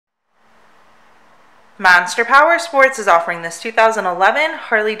Monster Powersports is offering this 2011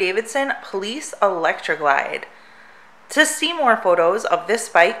 Harley-Davidson Police Electra Glide. To see more photos of this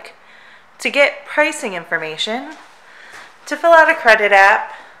bike, to get pricing information, to fill out a credit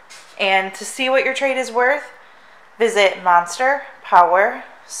app, and to see what your trade is worth, visit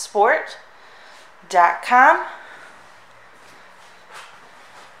monsterpowersport.com.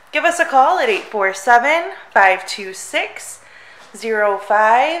 Give us a call at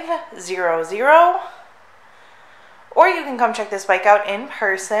 847-526-0500, or you can come check this bike out in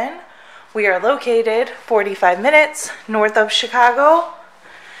person. We are located 45 minutes north of Chicago,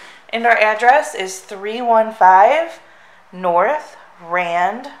 and our address is 315 North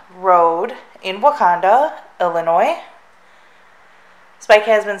Rand Road in Wauconda, Illinois. This bike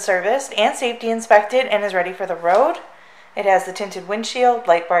has been serviced and safety inspected and is ready for the road. It has the tinted windshield,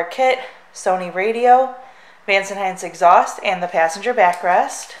 light bar kit, Sony radio, Vance & Hines exhaust, and the passenger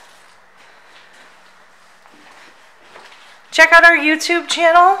backrest. Check out our YouTube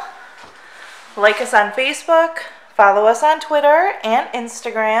channel. Like us on Facebook. Follow us on Twitter and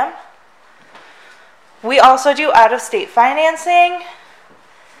Instagram. We also do out-of-state financing,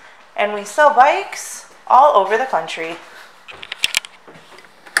 and we sell bikes all over the country.